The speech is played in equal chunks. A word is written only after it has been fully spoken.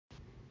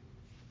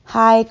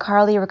Hi,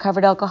 Carly,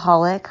 recovered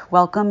alcoholic.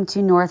 Welcome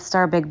to North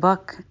Star Big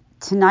Book.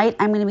 Tonight,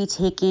 I'm going to be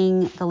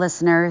taking the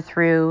listener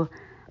through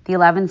the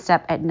 11th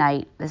step at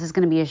night. This is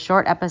going to be a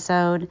short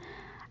episode.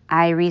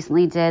 I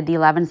recently did the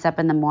 11th step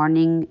in the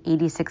morning,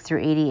 86 through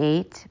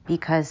 88,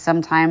 because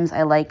sometimes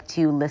I like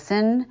to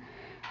listen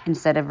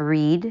instead of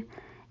read,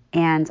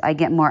 and I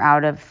get more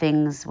out of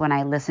things when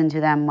I listen to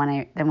them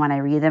than when I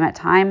read them at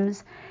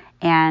times.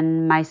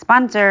 And my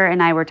sponsor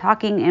and I were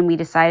talking, and we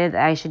decided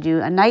that I should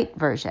do a night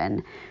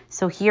version.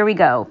 So here we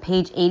go.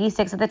 Page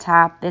 86 at the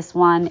top. This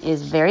one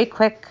is very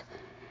quick.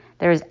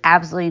 There's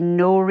absolutely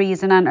no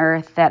reason on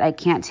earth that I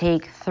can't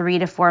take 3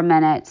 to 4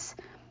 minutes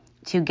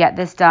to get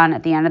this done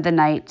at the end of the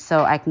night so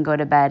I can go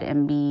to bed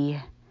and be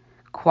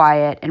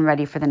quiet and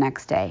ready for the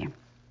next day.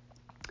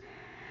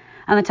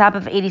 On the top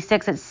of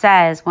 86, it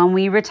says, when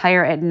we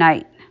retire at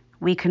night,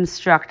 we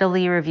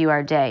constructively review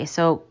our day.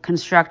 So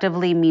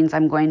constructively means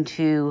I'm going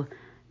to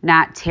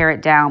not tear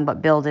it down,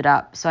 but build it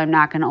up. So I'm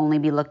not going to only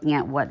be looking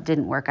at what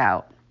didn't work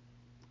out.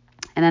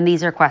 And then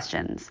these are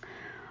questions.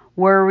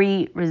 Were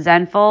we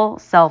resentful,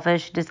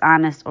 selfish,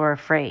 dishonest, or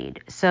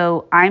afraid?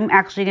 So I'm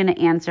actually going to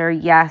answer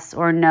yes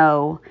or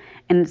no.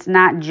 And it's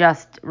not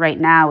just right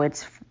now,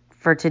 it's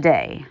for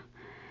today.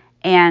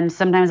 And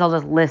sometimes I'll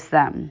just list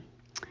them.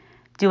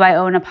 Do I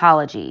owe an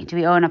apology? Do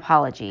we owe an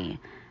apology?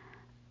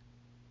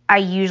 I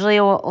usually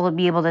will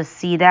be able to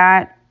see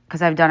that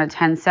because I've done a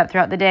 10-step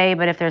throughout the day.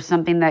 But if there's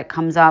something that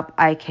comes up,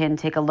 I can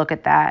take a look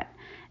at that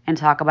and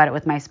talk about it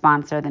with my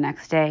sponsor the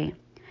next day.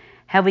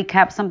 Have we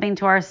kept something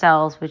to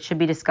ourselves which should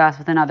be discussed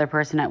with another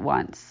person at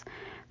once?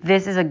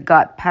 This is a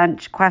gut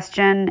punch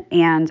question,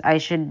 and I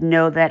should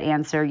know that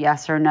answer,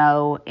 yes or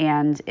no.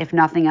 And if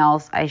nothing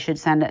else, I should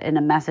send it in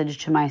a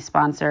message to my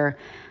sponsor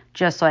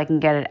just so I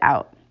can get it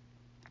out.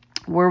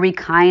 Were we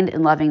kind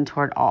and loving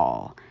toward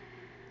all?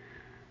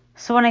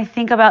 So when I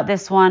think about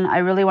this one, I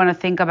really want to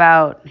think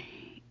about,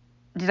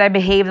 did I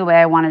behave the way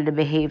I wanted to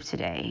behave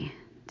today?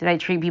 Did I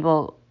treat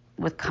people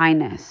with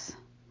kindness?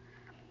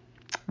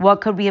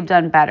 What could we have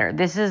done better?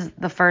 This is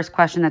the first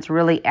question that's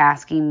really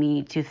asking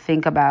me to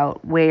think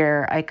about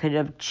where I could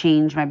have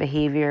changed my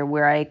behavior,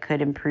 where I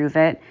could improve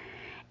it.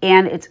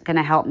 And it's going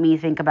to help me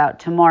think about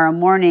tomorrow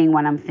morning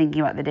when I'm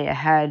thinking about the day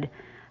ahead,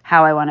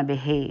 how I want to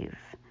behave.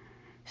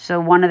 So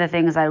one of the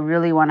things I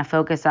really want to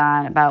focus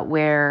on about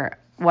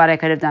what I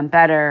could have done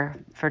better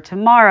for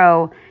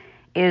tomorrow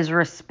is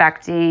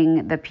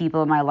respecting the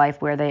people in my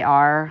life where they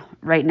are.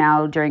 Right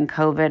now, during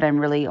COVID, I'm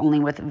really only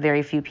with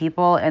very few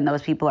people, and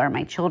those people are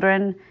my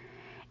children,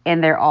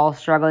 and they're all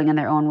struggling in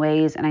their own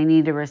ways, and I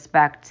need to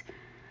respect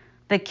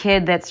the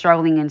kid that's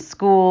struggling in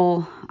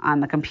school, on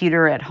the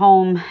computer at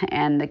home,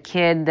 and the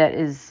kid that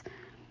is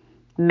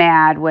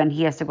mad when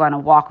he has to go on a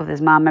walk with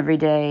his mom every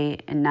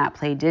day and not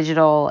play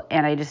digital,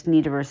 and I just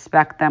need to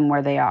respect them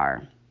where they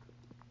are.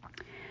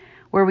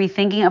 Were we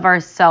thinking of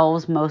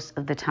ourselves most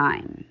of the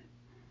time?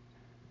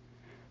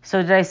 So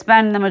did I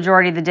spend the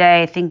majority of the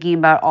day thinking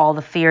about all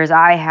the fears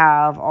I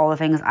have, all the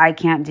things I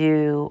can't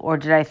do, or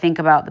did I think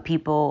about the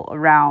people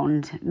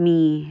around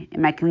me,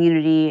 in my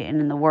community, and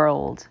in the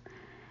world,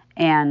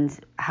 and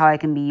how I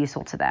can be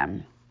useful to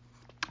them?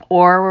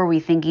 Or were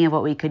we thinking of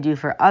what we could do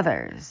for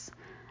others,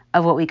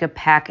 of what we could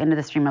pack into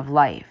the stream of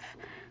life?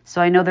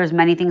 So I know there's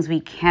many things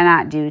we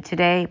cannot do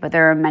today, but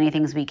there are many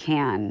things we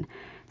can.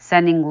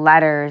 Sending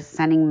letters,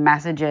 sending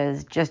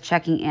messages, just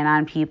checking in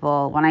on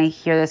people. When I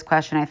hear this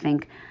question, I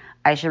think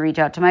I should reach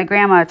out to my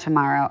grandma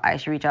tomorrow. I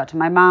should reach out to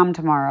my mom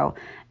tomorrow.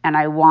 And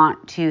I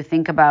want to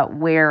think about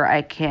where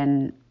I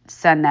can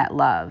send that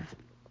love.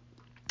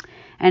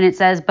 And it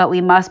says, but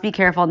we must be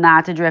careful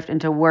not to drift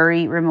into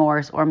worry,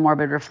 remorse, or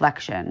morbid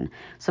reflection.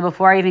 So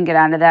before I even get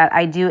onto that,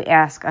 I do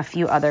ask a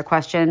few other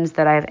questions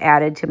that I've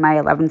added to my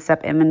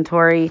 11-step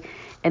inventory.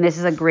 And this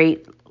is a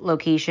great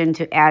location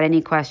to add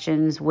any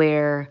questions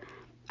where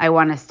I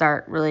want to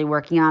start really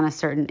working on a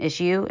certain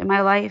issue in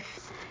my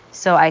life.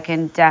 So I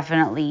can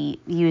definitely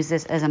use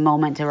this as a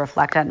moment to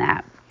reflect on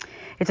that.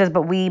 It says,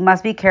 but we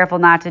must be careful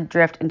not to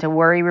drift into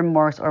worry,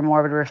 remorse, or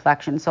morbid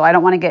reflection. So I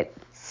don't want to get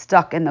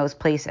stuck in those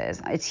places.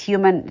 It's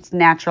human, it's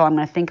natural. I'm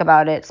going to think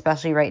about it,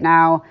 especially right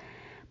now.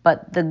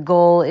 But the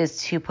goal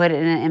is to put it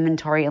in an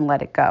inventory and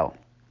let it go.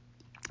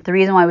 The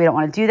reason why we don't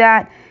want to do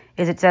that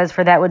is it says,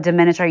 for that would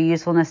diminish our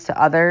usefulness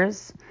to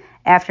others.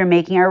 After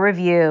making our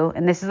review,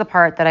 and this is the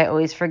part that I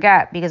always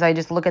forget because I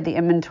just look at the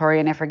inventory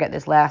and I forget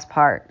this last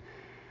part.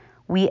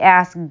 We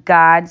ask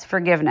God's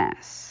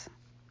forgiveness.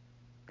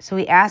 So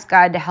we ask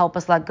God to help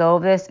us let go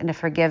of this and to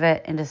forgive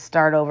it and to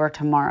start over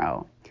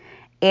tomorrow.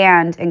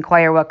 And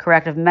inquire what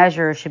corrective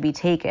measures should be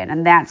taken.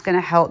 And that's going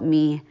to help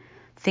me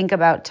think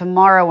about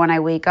tomorrow when I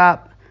wake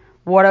up,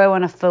 what do I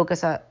want to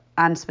focus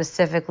on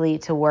specifically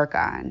to work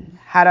on?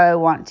 How do I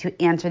want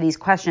to answer these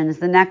questions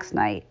the next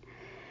night?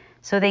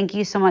 So thank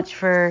you so much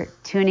for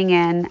tuning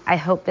in. I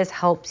hope this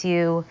helps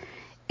you.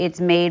 It's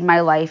made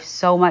my life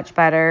so much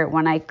better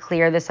when I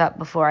clear this up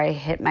before I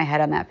hit my head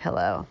on that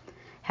pillow.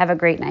 Have a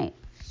great night.